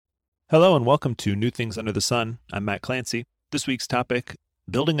Hello and welcome to New Things Under the Sun. I'm Matt Clancy. This week's topic,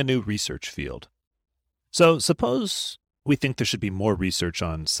 building a new research field. So suppose we think there should be more research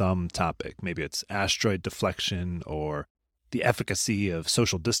on some topic. Maybe it's asteroid deflection or the efficacy of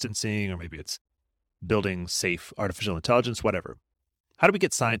social distancing, or maybe it's building safe artificial intelligence, whatever. How do we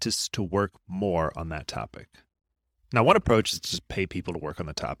get scientists to work more on that topic? Now, one approach is to just pay people to work on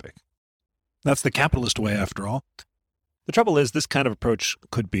the topic. That's the capitalist way, after all. The trouble is, this kind of approach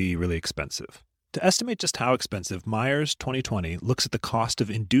could be really expensive. To estimate just how expensive, Myers 2020 looks at the cost of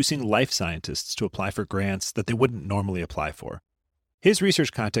inducing life scientists to apply for grants that they wouldn't normally apply for. His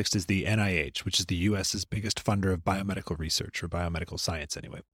research context is the NIH, which is the U.S.'s biggest funder of biomedical research, or biomedical science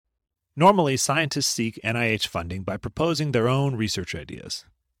anyway. Normally, scientists seek NIH funding by proposing their own research ideas.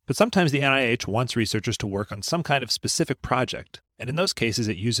 But sometimes the NIH wants researchers to work on some kind of specific project, and in those cases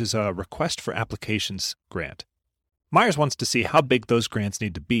it uses a Request for Applications grant. Myers wants to see how big those grants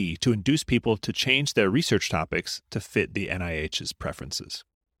need to be to induce people to change their research topics to fit the NIH's preferences.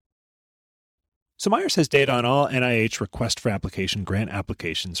 So Myers has data on all NIH Request for Application grant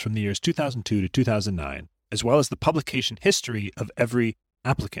applications from the years 2002 to 2009, as well as the publication history of every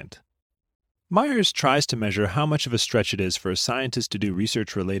applicant. Myers tries to measure how much of a stretch it is for a scientist to do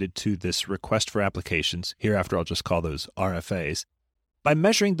research related to this Request for Applications, hereafter I'll just call those RFAs, by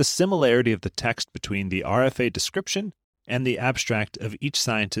measuring the similarity of the text between the RFA description and the abstract of each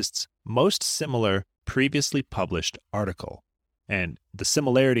scientist's most similar previously published article. And the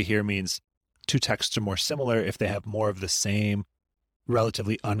similarity here means two texts are more similar if they have more of the same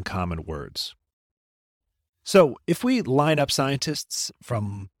relatively uncommon words. So if we line up scientists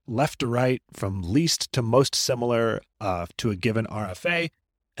from left to right, from least to most similar to a given RFA,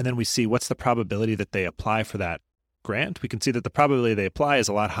 and then we see what's the probability that they apply for that grant, we can see that the probability they apply is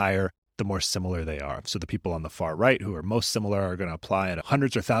a lot higher the more similar they are. So the people on the far right who are most similar are going to apply at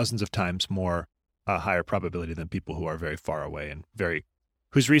hundreds or thousands of times more higher probability than people who are very far away and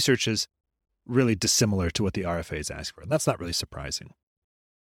whose research is really dissimilar to what the RFAs ask for. And that's not really surprising.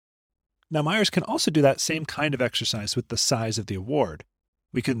 Now, Myers can also do that same kind of exercise with the size of the award.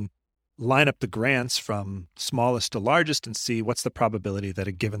 We can line up the grants from smallest to largest and see what's the probability that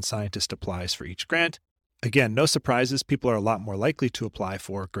a given scientist applies for each grant. Again, no surprises, people are a lot more likely to apply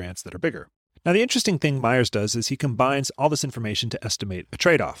for grants that are bigger. Now, the interesting thing Myers does is he combines all this information to estimate a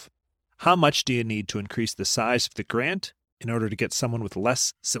trade-off. How much do you need to increase the size of the grant in order to get someone with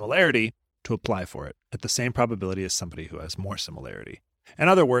less similarity to apply for it at the same probability as somebody who has more similarity? In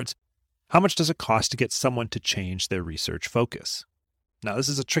other words, how much does it cost to get someone to change their research focus? Now, this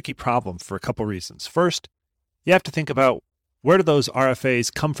is a tricky problem for a couple reasons. First, you have to think about where do those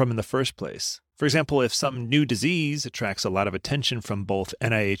RFAs come from in the first place? For example, if some new disease attracts a lot of attention from both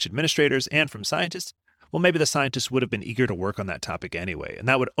NIH administrators and from scientists, well, maybe the scientists would have been eager to work on that topic anyway, and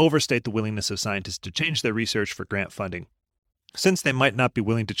that would overstate the willingness of scientists to change their research for grant funding, since they might not be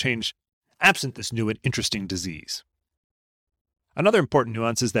willing to change absent this new and interesting disease. Another important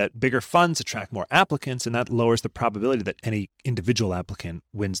nuance is that bigger funds attract more applicants, and that lowers the probability that any individual applicant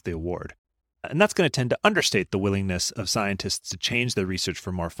wins the award. And that's going to tend to understate the willingness of scientists to change their research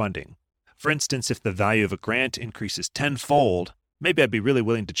for more funding. For instance, if the value of a grant increases tenfold, maybe I'd be really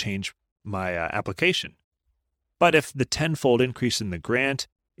willing to change my application. But if the tenfold increase in the grant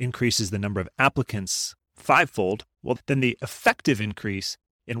increases the number of applicants fivefold, well, then the effective increase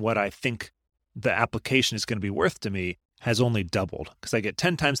in what I think the application is going to be worth to me has only doubled, because I get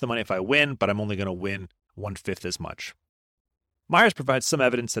 10 times the money if I win, but I'm only going to win 1/5 as much. Myers provides some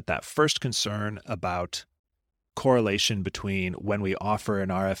evidence that that first concern about correlation between when we offer an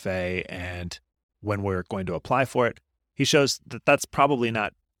RFA and when we're going to apply for it, he shows that that's probably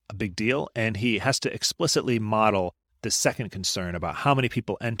not a big deal, and he has to explicitly model the second concern about how many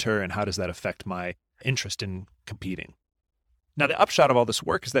people enter and how does that affect my interest in competing. Now, the upshot of all this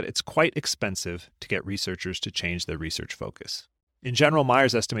work is that it's quite expensive to get researchers to change their research focus. In general,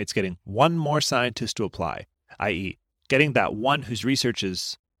 Myers estimates getting one more scientist to apply, i.e., getting that one whose research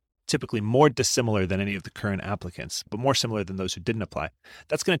is typically more dissimilar than any of the current applicants, but more similar than those who didn't apply.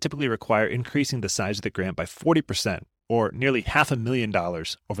 That's going to typically require increasing the size of the grant by 40%, or nearly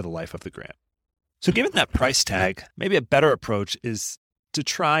 $500,000 over the life of the grant. So given that price tag, maybe a better approach is to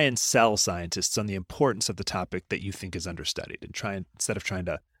try and sell scientists on the importance of the topic that you think is understudied, and instead of trying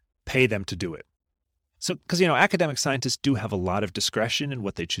to pay them to do it. So, because, academic scientists do have a lot of discretion in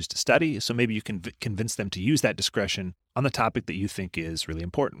what they choose to study, so maybe you can convince them to use that discretion on the topic that you think is really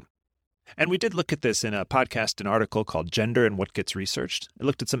important. And we did look at this in a podcast, an article called Gender and What Gets Researched. It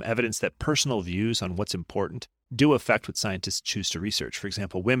looked at some evidence that personal views on what's important do affect what scientists choose to research. For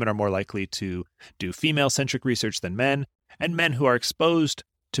example, women are more likely to do female-centric research than men, and men who are exposed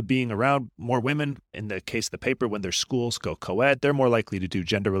to being around more women. In the case of the paper, when their schools go co-ed, they're more likely to do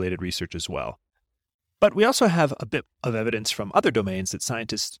gender-related research as well. But we also have a bit of evidence from other domains that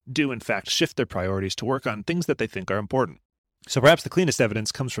scientists do, in fact, shift their priorities to work on things that they think are important. So perhaps the cleanest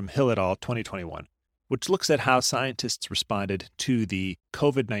evidence comes from Hill et al. 2021, which looks at how scientists responded to the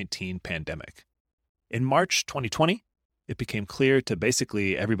COVID-19 pandemic. In March 2020, it became clear to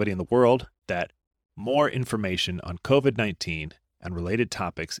basically everybody in the world that more information on COVID-19 and related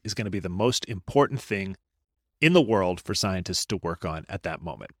topics is going to be the most important thing in the world for scientists to work on at that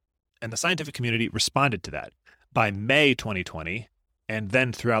moment. And the scientific community responded to that. By May 2020, and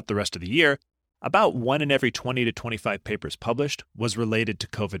then throughout the rest of the year, about 1 in every 20 to 25 papers published was related to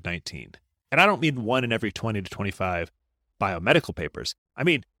COVID-19. And I don't mean 1 in every 20 to 25 biomedical papers. I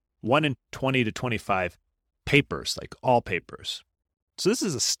mean 1 in 20 to 25 papers, like all papers. So this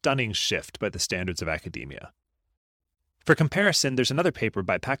is a stunning shift by the standards of academia. For comparison, there's another paper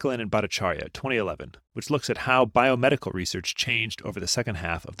by Pakalin and Bhattacharya, 2011, which looks at how biomedical research changed over the second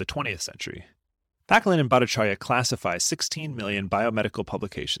half of the 20th century. Pakalin and Bhattacharya classify 16 million biomedical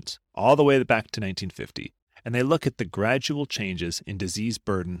publications, all the way back to 1950, and they look at the gradual changes in disease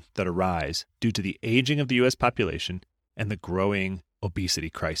burden that arise due to the aging of the U.S. population and the growing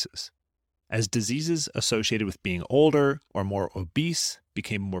obesity crisis. As diseases associated with being older or more obese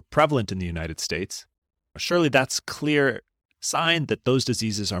became more prevalent in the United States, surely that's a clear sign that those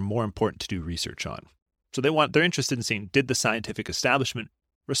diseases are more important to do research on. So they're interested in seeing, did the scientific establishment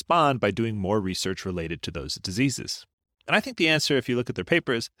respond by doing more research related to those diseases? And I think the answer, if you look at their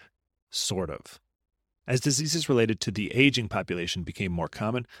papers, sort of. As diseases related to the aging population became more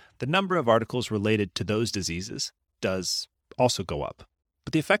common, the number of articles related to those diseases does also go up.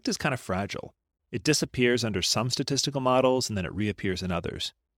 But the effect is kind of fragile. It disappears under some statistical models and then it reappears in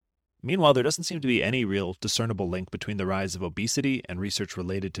others. Meanwhile, there doesn't seem to be any real discernible link between the rise of obesity and research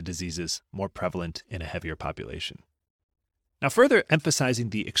related to diseases more prevalent in a heavier population. Now, further emphasizing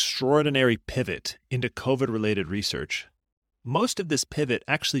the extraordinary pivot into COVID-related research, most of this pivot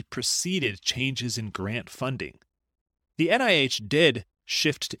actually preceded changes in grant funding. The NIH did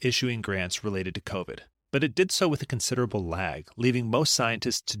shift to issuing grants related to COVID, but it did so with a considerable lag, leaving most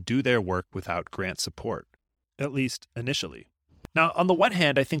scientists to do their work without grant support, at least initially. Now, on the one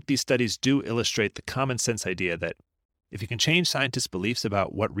hand, I think these studies do illustrate the common sense idea that if you can change scientists' beliefs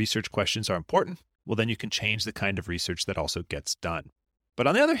about what research questions are important, well, then you can change the kind of research that also gets done. But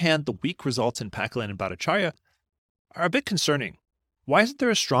on the other hand, the weak results in Pakalin and Bhattacharya are a bit concerning. Why isn't there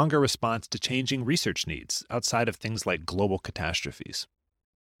a stronger response to changing research needs outside of things like global catastrophes?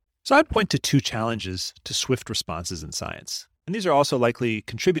 So I'd point to 2 challenges to swift responses in science. And these are also likely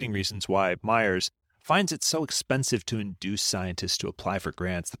contributing reasons why Myers finds it so expensive to induce scientists to apply for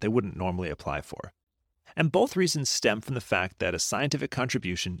grants that they wouldn't normally apply for. And both reasons stem from the fact that a scientific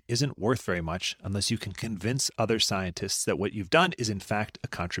contribution isn't worth very much unless you can convince other scientists that what you've done is in fact a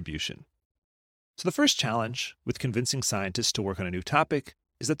contribution. So the first challenge with convincing scientists to work on a new topic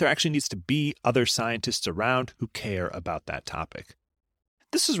is that there actually needs to be other scientists around who care about that topic.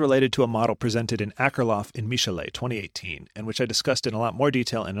 This is related to a model presented in Akerlof and Michelet 2018, and which I discussed in a lot more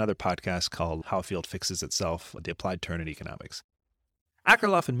detail in another podcast called How a Field Fixes Itself, the Applied Turn in Economics.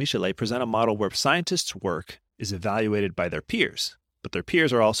 Akerlof and Michelet present a model where scientists' work is evaluated by their peers, but their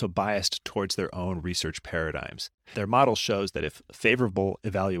peers are also biased towards their own research paradigms. Their model shows that if favorable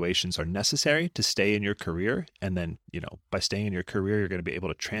evaluations are necessary to stay in your career, and then, by staying in your career, you're going to be able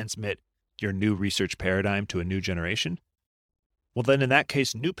to transmit your new research paradigm to a new generation, well, then in that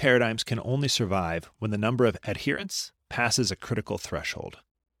case, new paradigms can only survive when the number of adherents passes a critical threshold.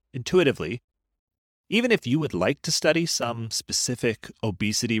 Intuitively, even if you would like to study some specific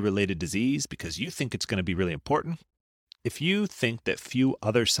obesity-related disease because you think it's going to be really important, if you think that few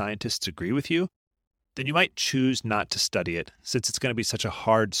other scientists agree with you, then you might choose not to study it since it's going to be such a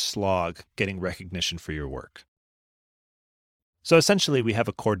hard slog getting recognition for your work. So essentially, we have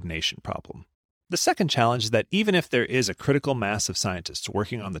a coordination problem. The second challenge is that even if there is a critical mass of scientists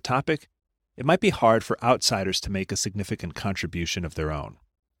working on the topic, it might be hard for outsiders to make a significant contribution of their own.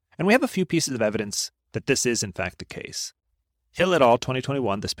 And we have a few pieces of evidence that this is in fact the case. Hill et al.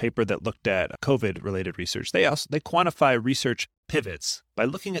 2021, this paper that looked at COVID-related research, they quantify research pivots by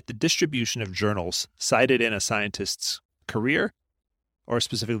looking at the distribution of journals cited in a scientist's career, or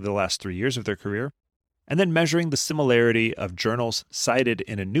specifically the last 3 years of their career, and then measuring the similarity of journals cited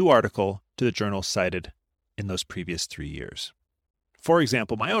in a new article to the journals cited in those previous 3 years. For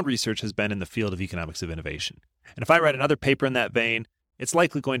example, my own research has been in the field of economics of innovation. And if I write another paper in that vein, it's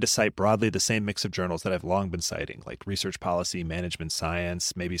likely going to cite broadly the same mix of journals that I've long been citing, like research policy, management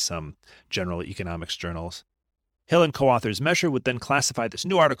science, maybe some general economics journals. Hill and co-authors' measure would then classify this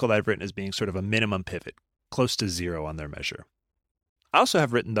new article that I've written as being sort of a minimum pivot, close to 0 on their measure. I also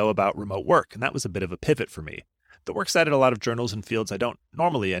have written, though, about remote work, and that was a bit of a pivot for me. The work cited a lot of journals and fields I don't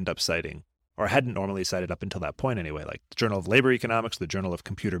normally end up citing, or hadn't normally cited up until that point anyway, like the Journal of Labor Economics, the Journal of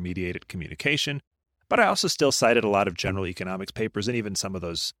Computer-Mediated Communication, but I also still cited a lot of general economics papers and even some of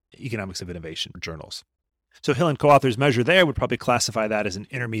those economics of innovation journals. So Hill and co-authors' measure there would probably classify that as an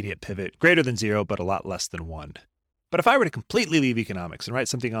intermediate pivot, greater than 0, but a lot less than 1. But if I were to completely leave economics and write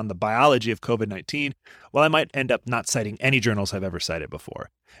something on the biology of COVID-19, well, I might end up not citing any journals I've ever cited before.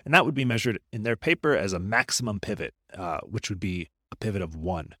 And that would be measured in their paper as a maximum pivot, which would be a pivot of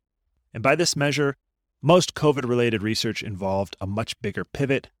 1. And by this measure, most COVID-related research involved a much bigger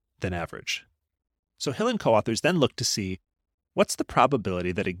pivot than average. So Hill and co-authors then looked to see what's the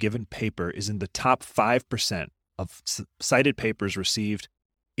probability that a given paper is in the top 5% of cited papers received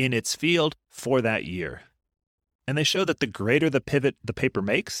in its field for that year. And they show that the greater the pivot the paper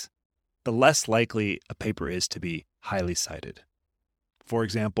makes, the less likely a paper is to be highly cited. For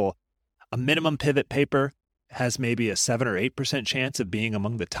example, a minimum pivot paper has maybe a 7 or 8% chance of being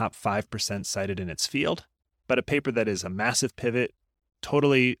among the top 5% cited in its field, but a paper that is a massive pivot,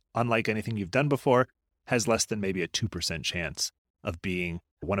 totally unlike anything you've done before, has less than maybe a 2% chance of being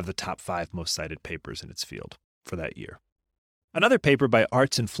one of the top 5 most cited papers in its field for that year. Another paper by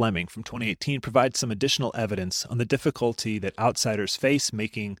Artz and Fleming from 2018 provides some additional evidence on the difficulty that outsiders face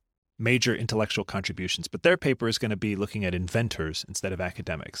making major intellectual contributions, but their paper is going to be looking at inventors instead of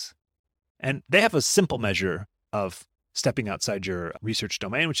academics. And they have a simple measure of stepping outside your research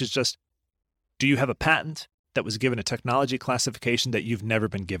domain, which is just, do you have a patent that was given a technology classification that you've never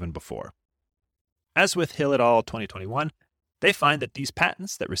been given before? As with Hill et al. 2021, they find that these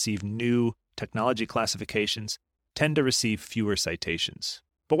patents that receive new technology classifications tend to receive fewer citations.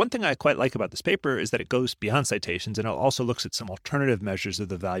 But one thing I quite like about this paper is that it goes beyond citations and it also looks at some alternative measures of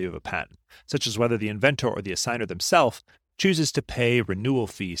the value of a patent, such as whether the inventor or the assigner themselves chooses to pay renewal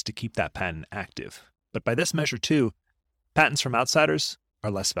fees to keep that patent active. But by this measure too, patents from outsiders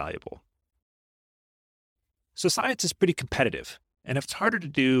are less valuable. So science is pretty competitive, and if it's harder to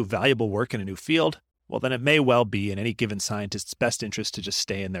do valuable work in a new field, well then it may well be in any given scientist's best interest to just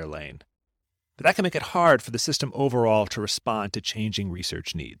stay in their lane. But that can make it hard for the system overall to respond to changing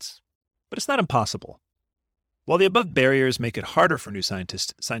research needs. But it's not impossible. While the above barriers make it harder for new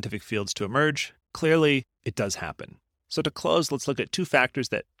scientific fields to emerge, clearly it does happen. So to close, let's look at 2 factors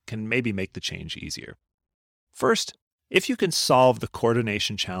that can maybe make the change easier. First, if you can solve the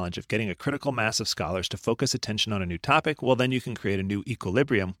coordination challenge of getting a critical mass of scholars to focus attention on a new topic, well, then you can create a new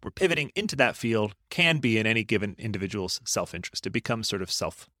equilibrium where pivoting into that field can be in any given individual's self-interest. It becomes sort of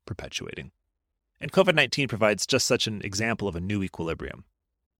self-perpetuating. And COVID-19 provides just such an example of a new equilibrium.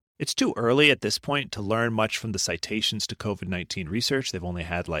 It's too early at this point to learn much from the citations to COVID-19 research. They've only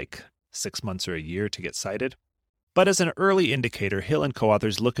had 6 months or a year to get cited. But as an early indicator, Hill and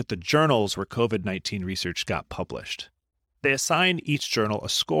co-authors look at the journals where COVID-19 research got published. They assign each journal a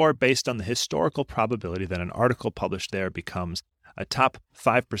score based on the historical probability that an article published there becomes a top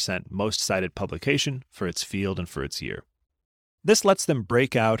 5% most cited publication for its field and for its year. This lets them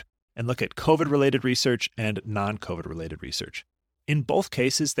break out and look at COVID-related research and non-COVID-related research. In both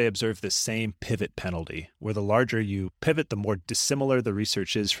cases, they observe the same pivot penalty, where the larger you pivot, the more dissimilar the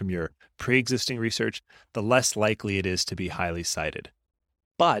research is from your pre-existing research, the less likely it is to be highly cited.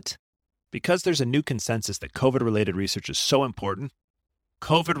 But because there's a new consensus that COVID-related research is so important,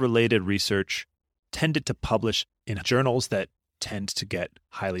 COVID-related research tended to publish in journals that tend to get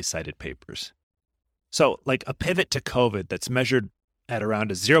highly cited papers. So a pivot to COVID that's measured at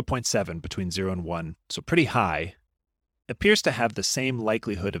around a 0.7 between 0 and 1, so pretty high, appears to have the same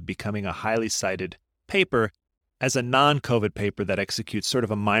likelihood of becoming a highly cited paper as a non-COVID paper that executes sort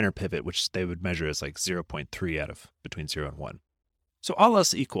of a minor pivot, which they would measure as 0.3 out of between 0 and 1. So all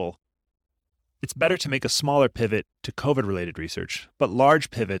else equal, it's better to make a smaller pivot to COVID-related research, but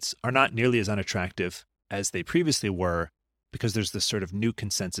large pivots are not nearly as unattractive as they previously were because there's this sort of new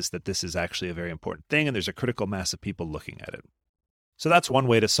consensus that this is actually a very important thing and there's a critical mass of people looking at it. So that's one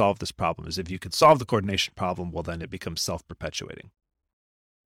way to solve this problem, is if you could solve the coordination problem, well, then it becomes self-perpetuating.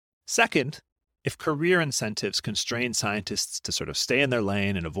 Second, if career incentives constrain scientists to sort of stay in their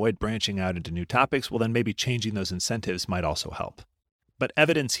lane and avoid branching out into new topics, well, then maybe changing those incentives might also help. But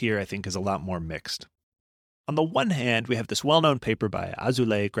evidence here, I think, is a lot more mixed. On the one hand, we have this well-known paper by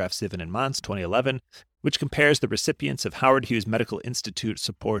Azoulay, Graf Zivan, and Mans, 2011, which compares the recipients of Howard Hughes Medical Institute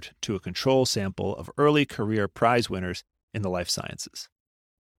support to a control sample of early career prize winners in the life sciences.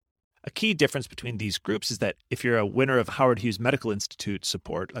 A key difference between these groups is that if you're a winner of Howard Hughes Medical Institute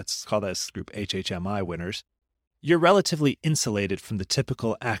support, let's call this group HHMI winners, you're relatively insulated from the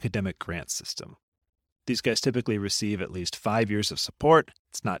typical academic grant system. These guys typically receive at least 5 years of support.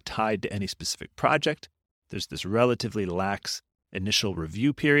 It's not tied to any specific project. There's this relatively lax initial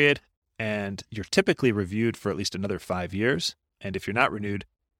review period, and you're typically reviewed for at least another 5 years. And if you're not renewed,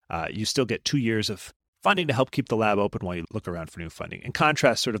 you still get 2 years of funding to help keep the lab open while you look around for new funding. In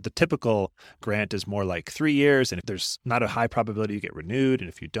contrast, sort of the typical grant is more like 3 years, and if there's not a high probability you get renewed, and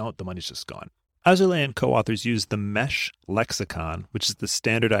if you don't, the money's just gone. Azulay and co-authors use the MESH lexicon, which is the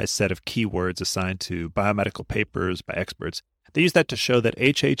standardized set of keywords assigned to biomedical papers by experts. They use that to show that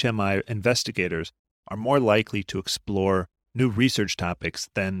HHMI investigators are more likely to explore new research topics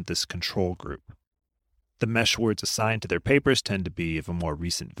than this control group. The MESH words assigned to their papers tend to be of a more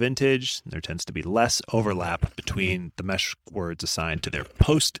recent vintage. There tends to be less overlap between the MESH words assigned to their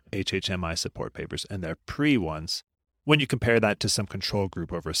post-HHMI support papers and their pre-ones when you compare that to some control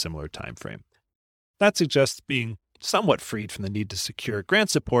group over a similar time frame. That suggests being somewhat freed from the need to secure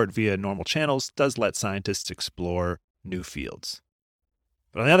grant support via normal channels does let scientists explore new fields.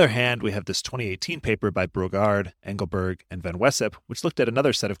 But on the other hand, we have this 2018 paper by Brogaard, Engelberg, and Van Wessep, which looked at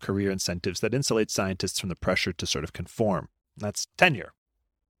another set of career incentives that insulate scientists from the pressure to sort of conform. And that's tenure.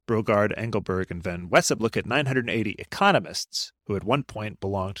 Brogaard, Engelberg, and Van Wessep look at 980 economists who at one point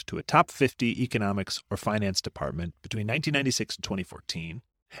belonged to a top 50 economics or finance department between 1996 and 2014,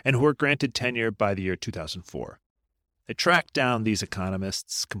 and who were granted tenure by the year 2004. They tracked down these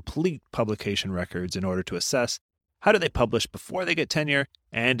economists' complete publication records in order to assess how do they publish before they get tenure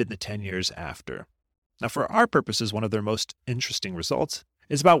and in the 10 years after. Now, for our purposes, one of their most interesting results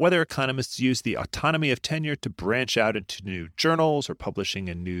is about whether economists use the autonomy of tenure to branch out into new journals or publishing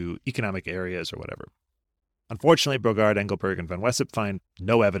in new economic areas or whatever. Unfortunately, Brogaard, Engelberg, and Van Wessep find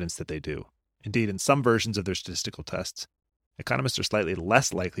no evidence that they do. Indeed, in some versions of their statistical tests, economists are slightly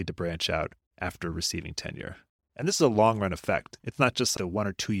less likely to branch out after receiving tenure. And this is a long-run effect. It's not just the 1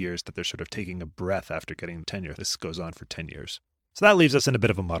 or 2 years that they're sort of taking a breath after getting tenure. This goes on for 10 years. So that leaves us in a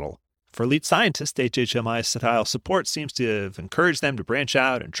bit of a muddle. For elite scientists, HHMI-style support seems to have encouraged them to branch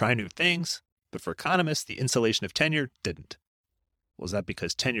out and try new things. But for economists, the insulation of tenure didn't. Was that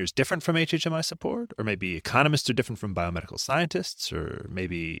because tenure is different from HHMI support? Or maybe economists are different from biomedical scientists? Or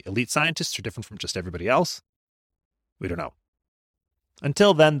maybe elite scientists are different from just everybody else? We don't know.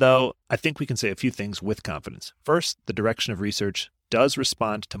 Until then, though, I think we can say a few things with confidence. First, the direction of research does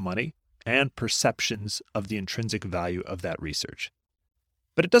respond to money and perceptions of the intrinsic value of that research.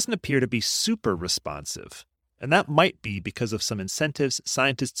 But it doesn't appear to be super responsive, and that might be because of some incentives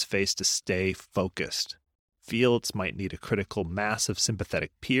scientists face to stay focused. Fields might need a critical mass of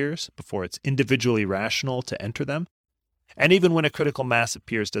sympathetic peers before it's individually rational to enter them. And even when a critical mass of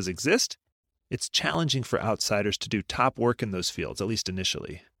peers does exist, it's challenging for outsiders to do top work in those fields, at least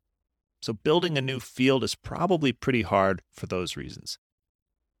initially. So building a new field is probably pretty hard for those reasons.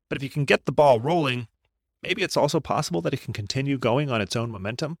 But if you can get the ball rolling, maybe it's also possible that it can continue going on its own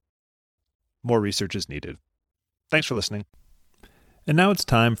momentum. More research is needed. Thanks for listening. And now it's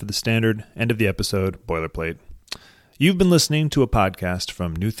time for the standard end of the episode boilerplate. You've been listening to a podcast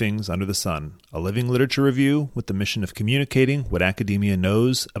from New Things Under the Sun, a living literature review with the mission of communicating what academia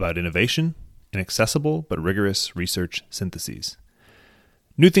knows about innovation in accessible but rigorous research syntheses.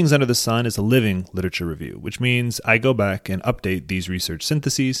 New Things Under the Sun is a living literature review, which means I go back and update these research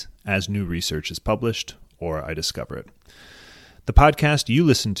syntheses as new research is published or I discover it. The podcast you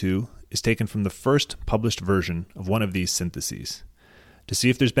listen to is taken from the first published version of one of these syntheses. To see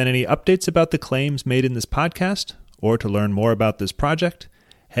if there's been any updates about the claims made in this podcast, or to learn more about this project,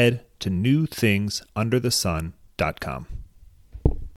 head to newthingsunderthesun.com.